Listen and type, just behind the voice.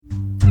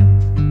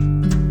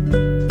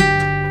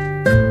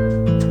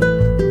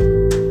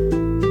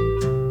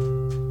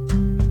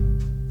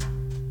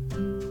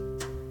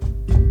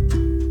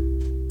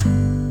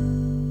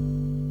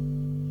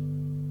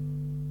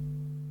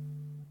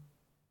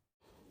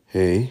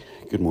Hey,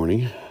 good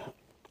morning.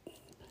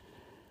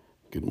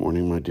 Good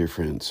morning, my dear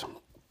friends.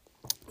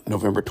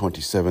 November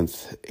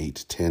 27th,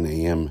 8:10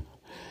 a.m.,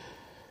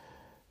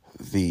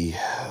 the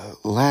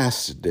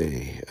last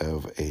day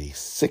of a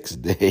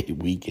 6-day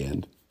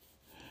weekend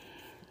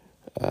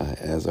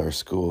as our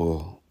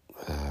school,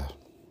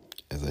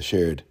 as I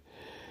shared,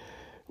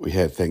 we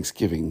had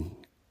Thanksgiving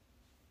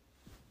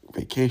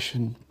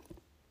vacation,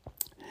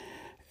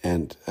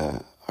 and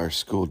our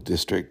school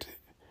district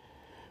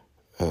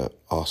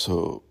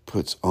also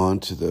puts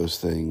onto those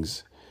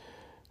things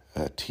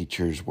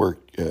teachers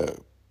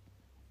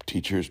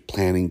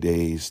planning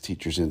days,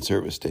 teachers in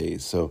service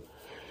days. So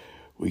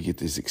we get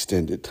these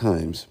extended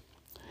times.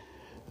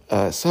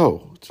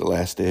 So it's the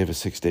last day of a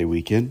 6-day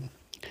weekend.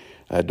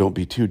 Don't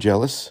be too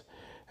jealous.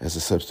 As a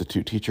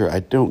substitute teacher, I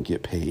don't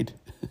get paid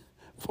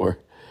for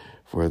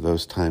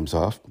those times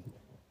off.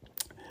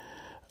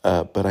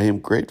 But I am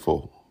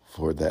grateful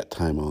for that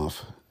time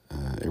off.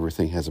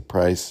 Everything has a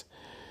price,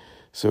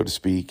 so to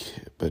speak.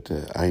 But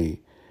I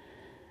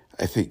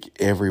think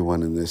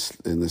everyone in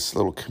this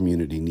little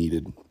community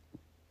needed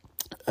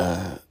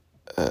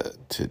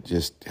to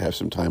just have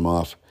some time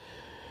off.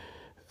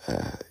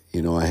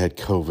 I had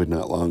COVID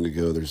not long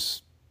ago.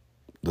 There's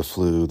the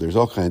flu. There's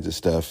all kinds of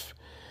stuff.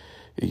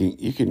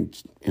 You can,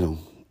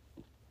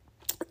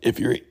 if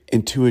you're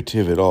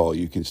intuitive at all,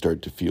 you can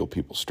start to feel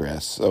people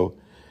stress. So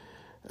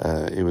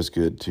it was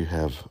good to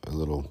have a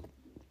little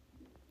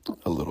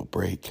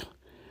break.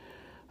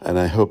 And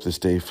I hope this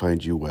day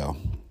finds you well.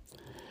 I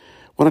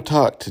want to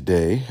talk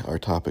today, our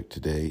topic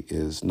today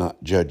is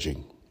not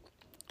judging.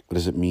 What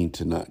does it mean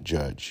to not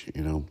judge?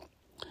 The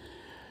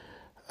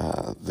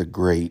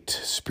great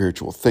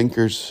spiritual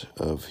thinkers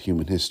of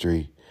human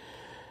history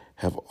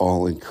have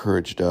all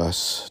encouraged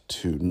us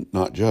to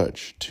not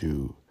judge,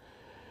 to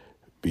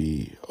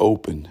be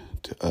open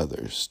to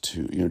others,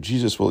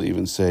 Jesus will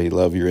even say,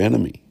 love your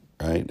enemy,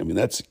 right? I mean,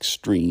 that's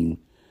extreme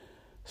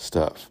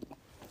stuff.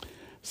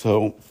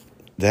 So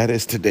that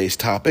is today's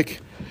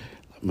topic.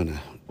 I'm going to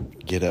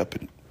get up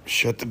and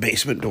shut the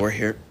basement door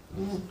here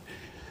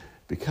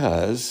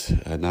because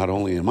not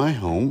only am I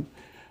home,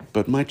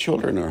 but my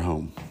children are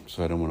home,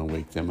 so I don't want to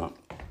wake them up.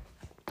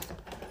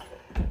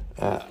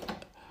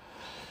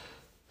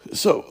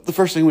 So the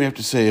first thing we have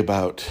to say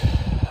about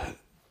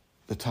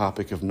the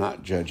topic of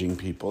not judging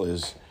people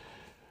is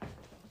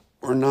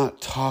we're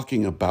not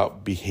talking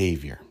about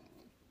behavior.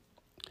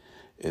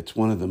 It's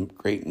one of the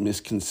great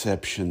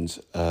misconceptions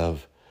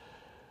of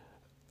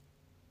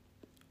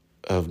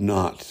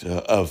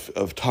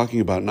talking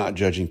about not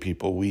judging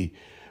people. We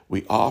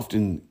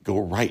often go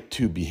right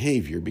to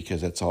behavior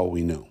because that's all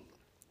we know.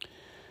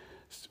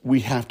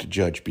 We have to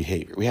judge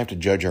behavior. We have to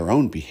judge our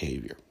own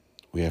behavior.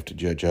 We have to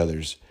judge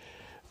others'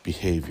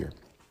 behavior.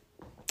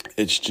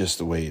 It's just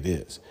the way it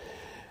is.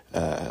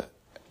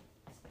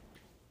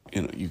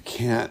 You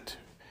can't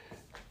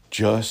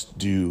just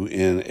do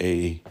in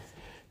a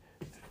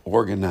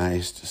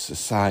organized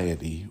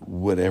society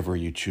whatever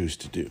you choose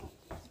to do.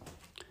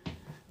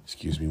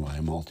 Excuse me while I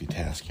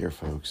multitask here,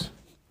 folks.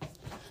 I'm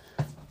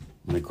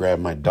going to grab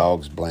my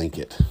dog's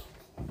blanket,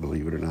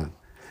 believe it or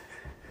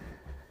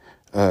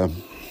not.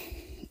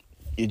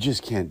 You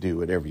just can't do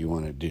whatever you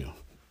want to do.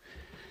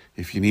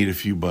 If you need a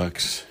few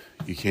bucks,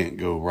 you can't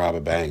go rob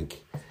a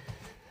bank.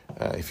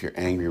 If you're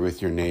angry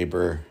with your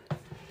neighbor,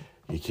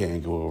 you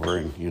can't go over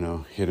and,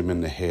 hit him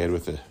in the head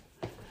with a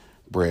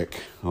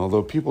brick.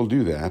 Although people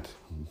do that,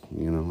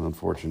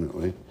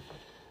 unfortunately.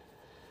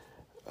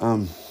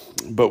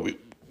 But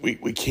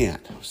we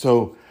can't.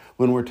 So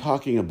when we're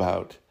talking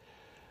about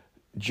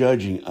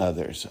judging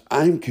others,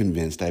 I've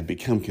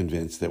become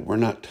convinced that we're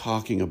not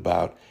talking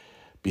about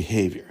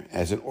behavior.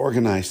 As an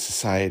organized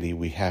society,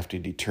 we have to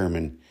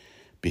determine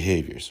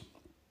behaviors.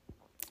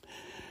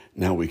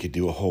 Now we could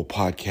do a whole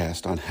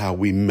podcast on how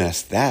we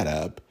mess that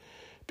up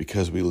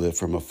because we live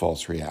from a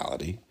false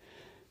reality.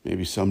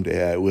 Maybe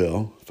someday I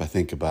will, if I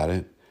think about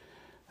it,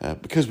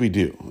 because we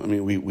do. I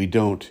mean, we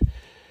don't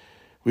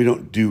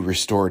do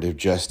restorative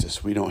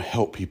justice. We don't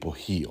help people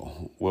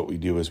heal. What we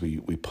do is we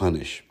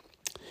punish.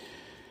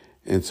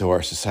 And so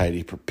our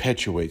society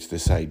perpetuates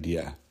this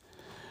idea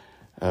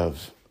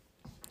of,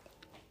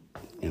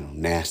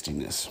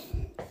 nastiness.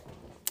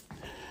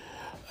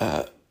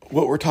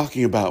 What we're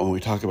talking about when we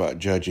talk about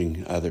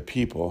judging other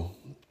people,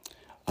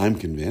 I'm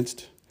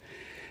convinced,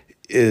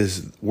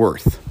 is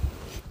worth.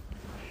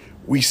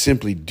 We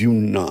simply do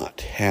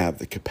not have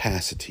the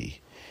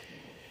capacity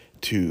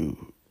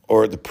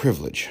or the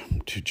privilege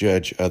to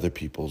judge other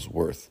people's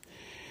worth.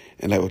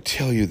 And I will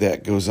tell you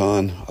that goes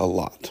on a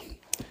lot.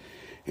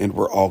 And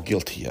we're all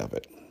guilty of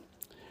it.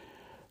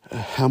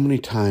 How many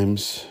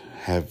times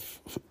have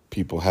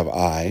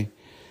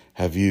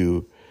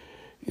you,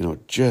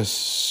 just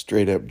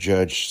straight up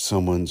judged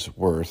someone's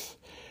worth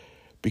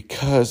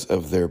because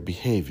of their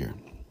behavior?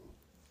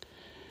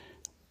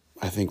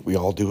 I think we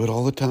all do it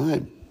all the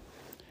time.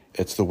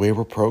 It's the way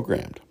we're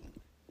programmed.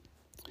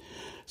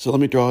 So let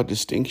me draw a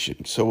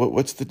distinction. So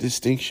what's the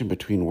distinction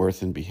between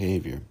worth and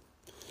behavior?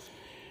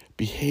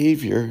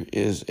 Behavior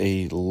is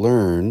a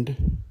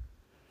learned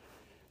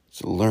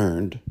It's a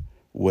learned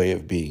way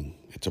of being.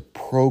 It's a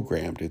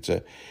programmed. It's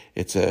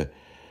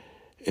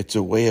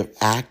a way of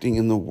acting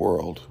in the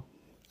world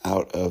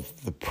out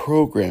of the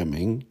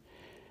programming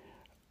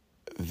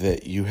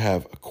that you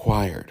have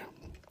acquired.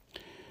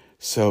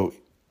 So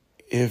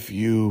if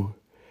you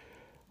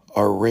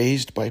are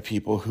raised by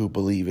people who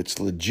believe it's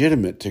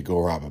legitimate to go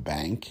rob a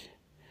bank,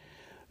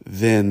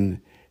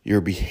 then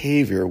your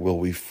behavior will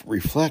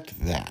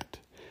reflect that.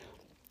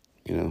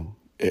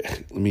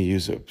 Let me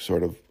use a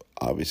sort of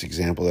obvious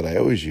example that I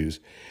always use.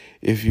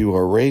 If you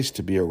are raised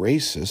to be a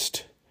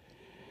racist,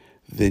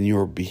 then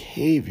your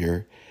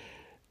behavior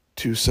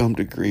to some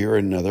degree or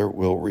another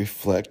will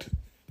reflect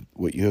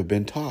what you have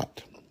been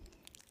taught.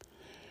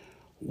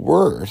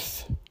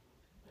 Worth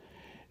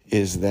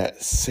is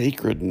that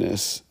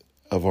sacredness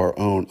of our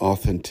own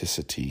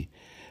authenticity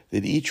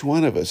that each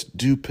one of us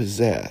do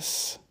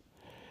possess,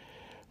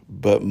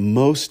 but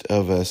most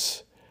of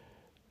us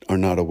are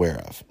not aware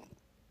of.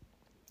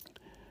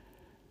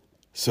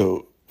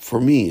 So for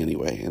me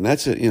anyway, and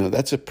that's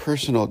a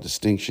personal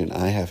distinction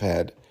I have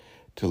had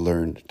to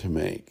learn to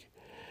make,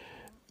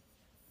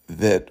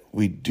 that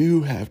we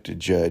do have to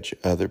judge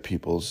other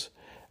people's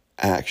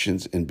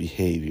actions and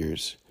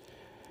behaviors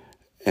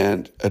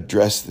and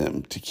address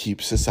them to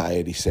keep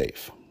society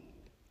safe.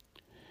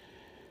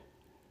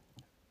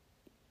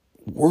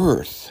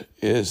 Worth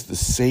is the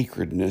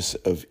sacredness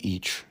of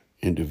each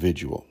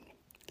individual.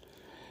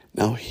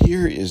 Now,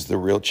 here is the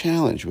real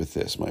challenge with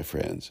this, my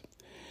friends,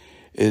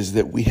 is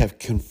that we have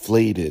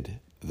conflated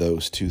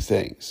those two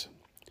things.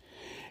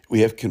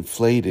 We have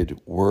conflated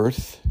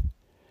worth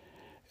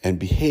and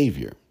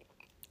behavior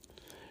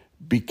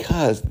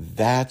because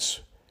that's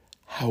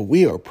how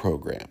we are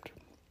programmed.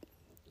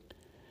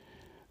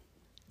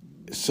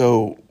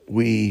 So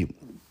we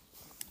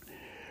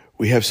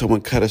have someone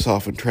cut us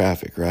off in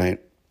traffic, right?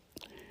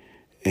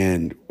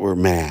 And we're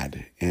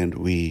mad, and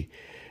we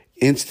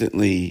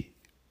instantly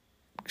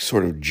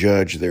sort of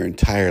judge their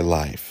entire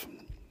life.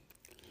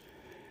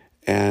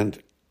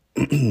 And,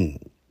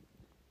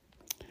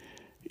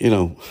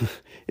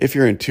 if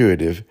you're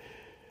intuitive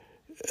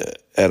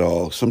at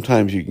all,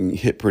 sometimes you can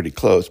hit pretty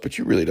close, but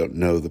you really don't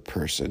know the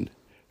person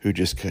who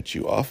just cut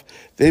you off.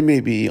 They may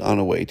be on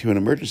a way to an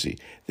emergency.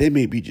 They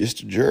may be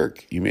just a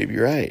jerk. You may be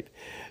right.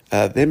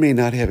 They may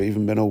not have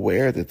even been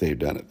aware that they've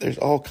done it. There's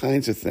all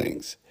kinds of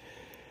things.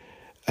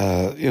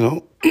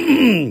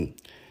 The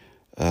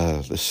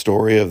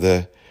story of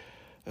the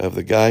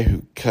guy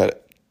who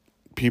cut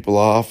people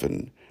off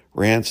and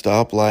ran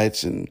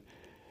stoplights, and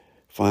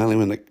finally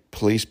when the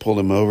police pulled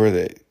him over,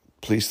 the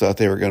police thought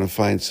they were going to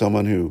find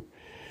someone who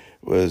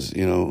was,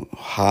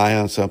 high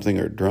on something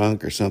or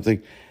drunk or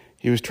something.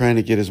 He was trying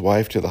to get his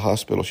wife to the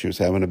hospital. She was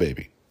having a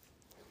baby.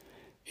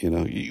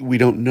 We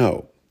don't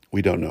know.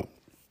 We don't know.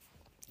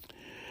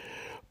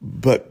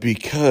 But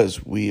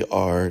because we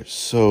are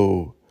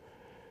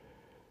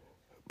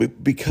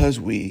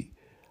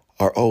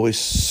always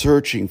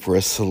searching for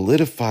a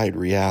solidified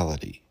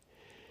reality,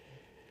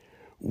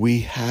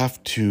 we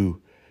have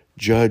to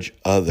judge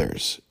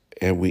others,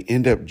 and we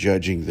end up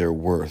judging their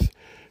worth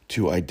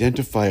to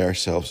identify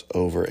ourselves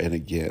over and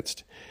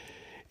against.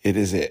 It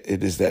is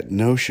that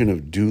notion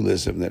of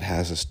dualism that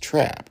has us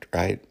trapped,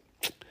 right?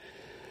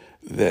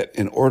 That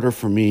in order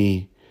for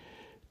me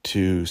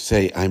to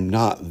say I'm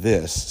not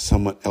this,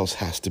 someone else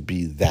has to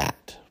be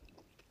that.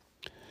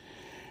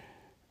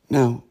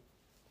 Now,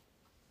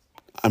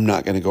 I'm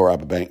not going to go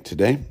rob a bank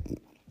today.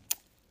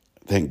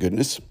 Thank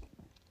goodness.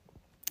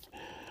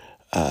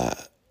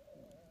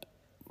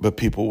 But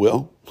people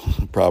will,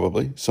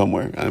 probably,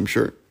 somewhere, I'm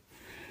sure.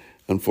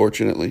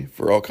 Unfortunately,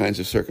 for all kinds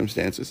of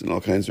circumstances and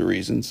all kinds of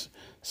reasons.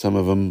 Some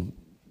of them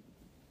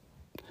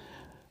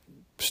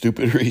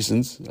stupid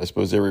reasons. I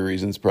suppose every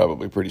reason's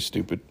probably pretty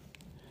stupid.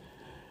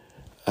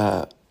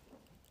 What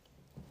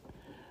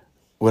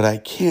I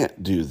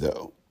can't do,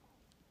 though,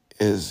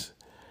 is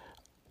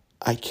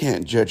I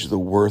can't judge the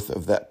worth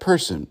of that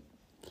person.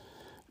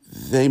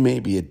 They may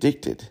be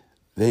addicted.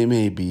 They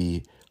may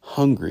be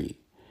hungry.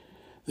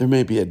 There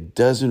may be a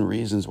dozen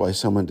reasons why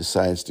someone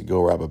decides to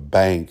go rob a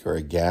bank or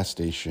a gas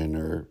station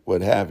or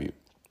what have you.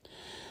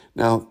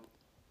 Now,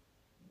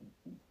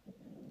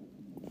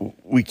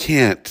 we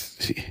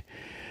can't,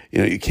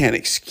 you can't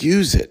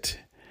excuse it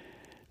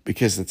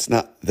because it's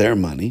not their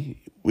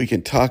money. We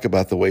can talk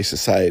about the way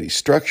society's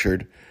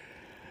structured,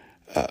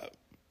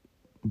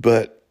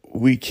 but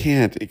we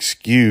can't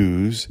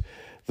excuse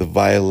the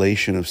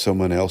violation of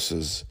someone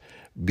else's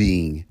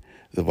being,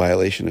 the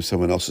violation of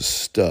someone else's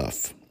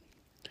stuff.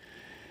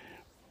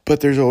 But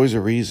there's always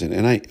a reason,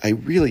 and I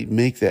really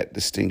make that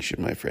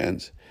distinction, my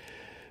friends,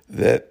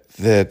 that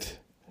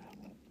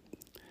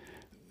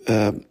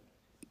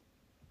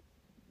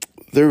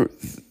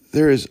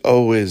there's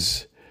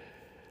always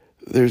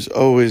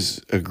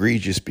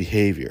egregious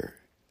behavior.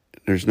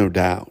 There's no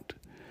doubt.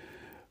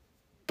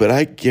 But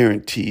I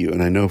guarantee you,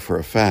 and I know for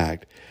a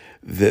fact,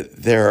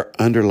 that there are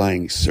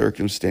underlying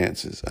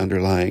circumstances,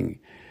 underlying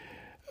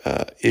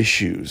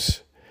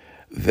issues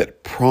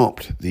that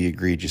prompt the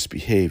egregious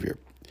behavior.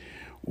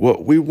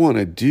 What we want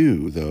to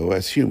do, though,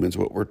 as humans,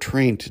 what we're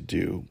trained to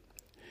do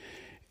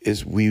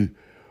is we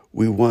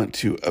want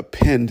to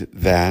append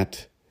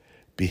that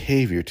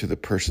behavior to the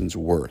person's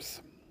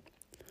worth.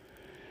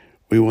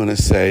 We want to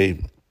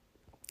say,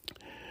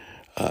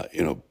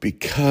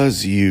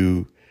 because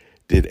you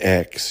did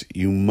X,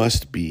 you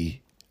must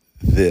be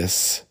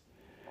this.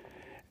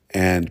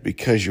 And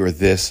because you're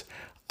this,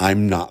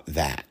 I'm not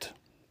that.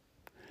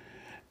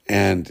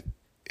 And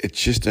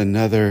it's just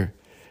another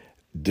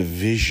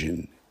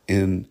division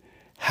in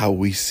how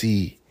we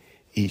see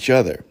each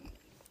other.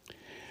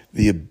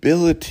 The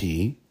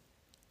ability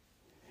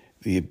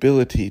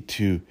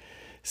to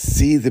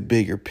see the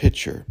bigger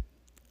picture,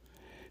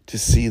 to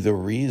see the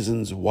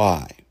reasons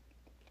why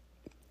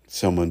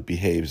someone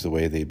behaves the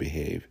way they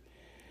behave,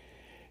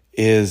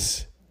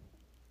 is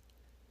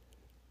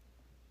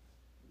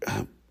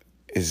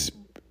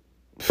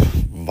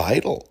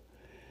vital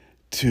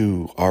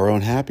to our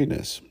own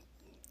happiness.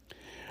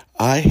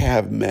 I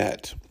have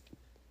met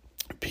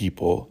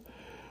people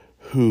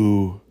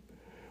who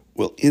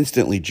will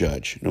instantly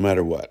judge no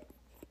matter what.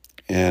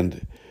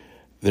 And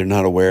they're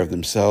not aware of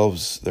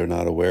themselves, they're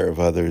not aware of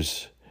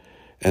others,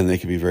 and they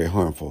can be very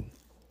harmful.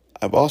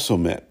 I've also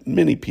met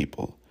many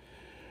people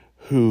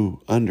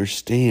who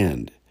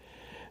understand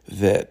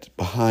that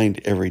behind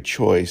every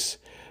choice,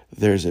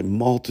 there's a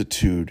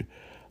multitude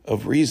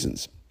of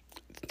reasons.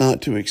 It's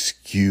not to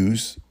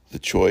excuse the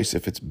choice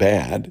if it's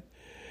bad,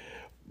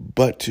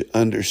 but to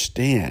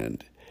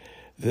understand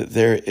that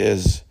there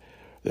is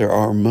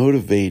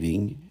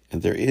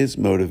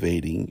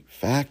motivating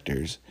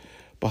factors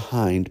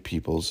behind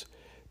people's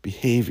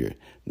behavior.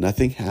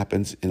 Nothing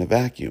happens in a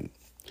vacuum.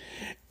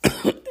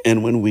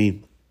 And when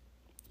we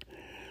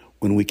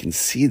can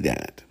see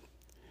that,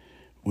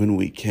 when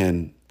we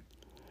can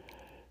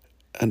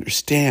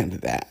understand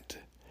that,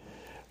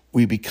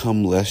 we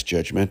become less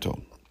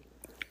judgmental.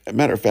 As a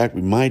matter of fact,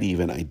 we might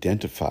even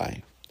identify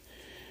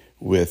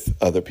with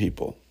other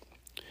people.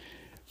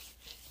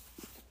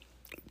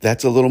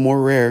 That's a little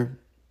more rare,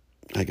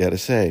 I got to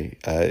say.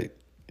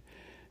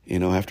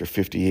 After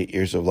 58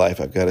 years of life,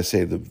 I've got to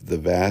say the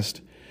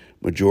vast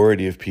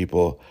majority of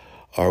people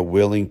are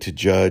willing to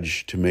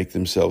judge, to make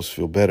themselves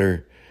feel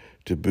better,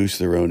 to boost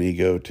their own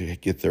ego, to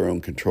get their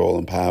own control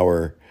and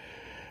power.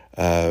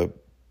 The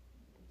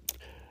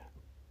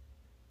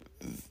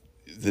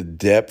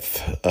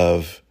depth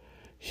of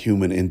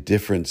human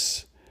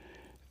indifference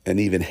and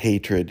even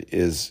hatred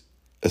is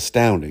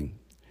astounding.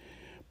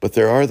 But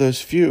there are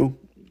those few.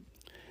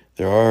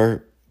 There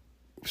are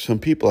some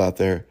people out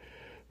there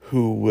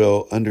who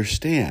will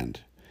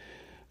understand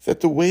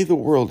that the way the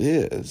world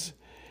is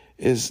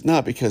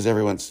not because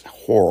everyone's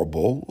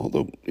horrible,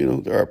 although,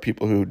 there are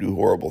people who do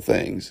horrible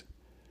things,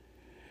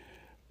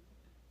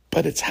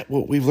 but it's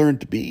what we've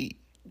learned to be.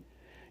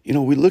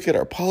 We look at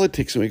our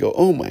politics and we go,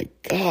 oh my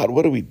God,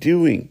 what are we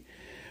doing?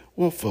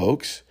 Well,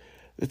 folks,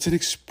 it's an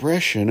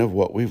expression of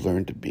what we've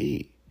learned to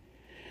be.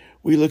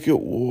 We look at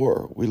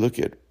war, we look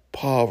at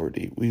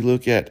poverty, we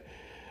look at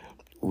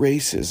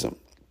racism,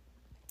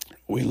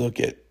 we look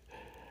at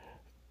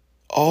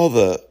all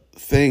the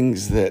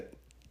things that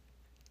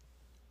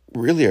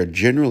really are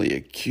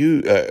generally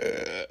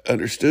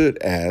understood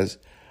as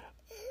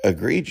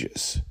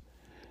egregious.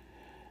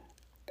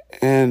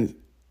 And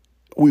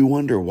we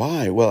wonder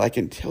why. Well, I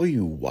can tell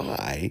you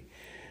why,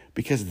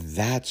 because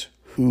that's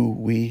who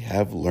we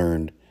have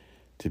learned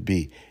to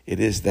be. It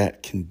is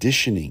that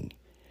conditioning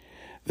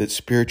that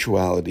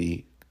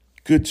spirituality,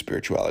 good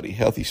spirituality,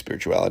 healthy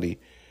spirituality,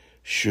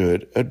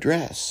 should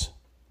address.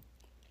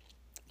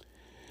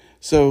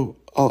 So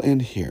I'll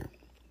end here.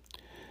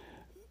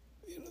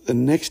 The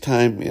next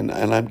time, and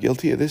I'm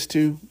guilty of this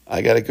too,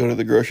 I got to go to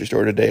the grocery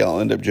store today, I'll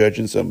end up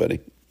judging somebody.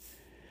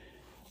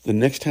 The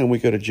next time we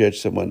go to judge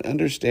someone,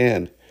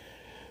 understand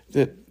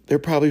that they're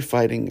probably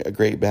fighting a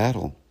great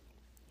battle.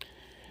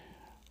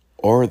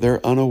 Or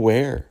they're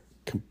unaware,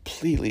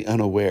 completely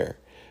unaware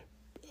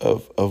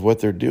of what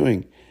they're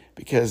doing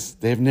because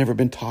they've never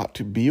been taught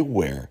to be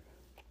aware.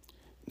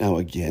 Now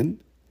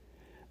again,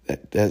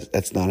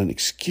 that's not an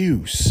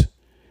excuse,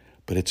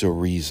 but it's a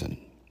reason.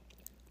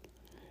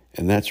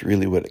 And that's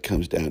really what it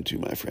comes down to,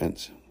 my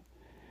friends.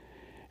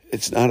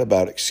 It's not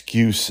about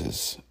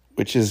excuses,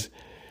 which is,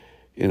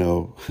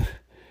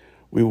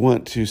 we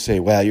want to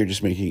say, well, you're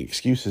just making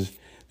excuses.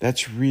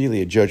 That's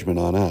really a judgment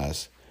on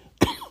us.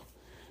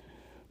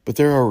 But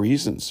there are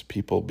reasons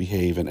people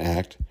behave and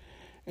act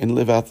and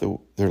live out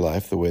their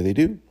life the way they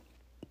do.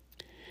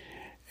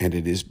 And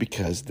it is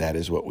because that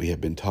is what we have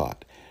been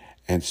taught.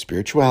 And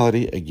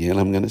spirituality, again,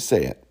 I'm going to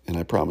say it, and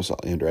I promise I'll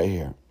end right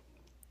here.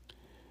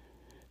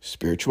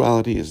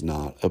 Spirituality is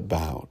not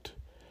about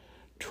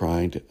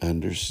trying to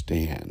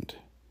understand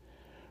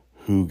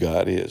who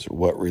God is, or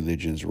what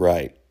religion's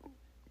right,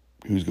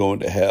 who's going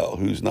to hell,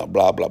 who's not,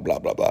 blah, blah, blah,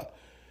 blah, blah.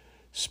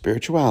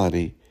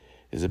 Spirituality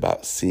is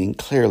about seeing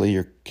clearly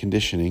your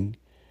conditioning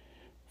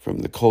from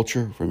the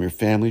culture, from your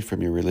family,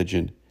 from your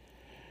religion,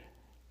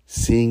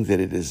 seeing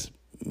that it is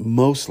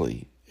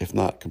mostly, if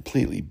not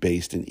completely,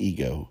 based in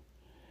ego,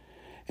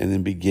 and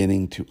then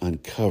beginning to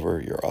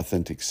uncover your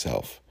authentic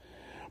self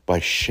by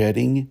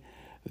shedding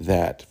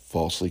that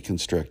falsely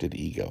constructed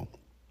ego.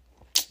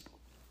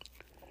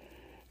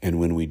 And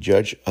when we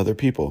judge other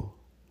people,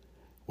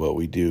 what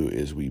we do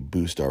is we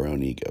boost our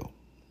own ego.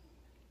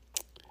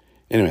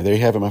 Anyway, there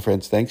you have it, my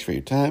friends. Thanks for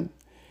your time.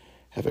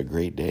 Have a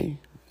great day,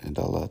 and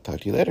I'll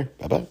talk to you later.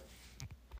 Bye-bye.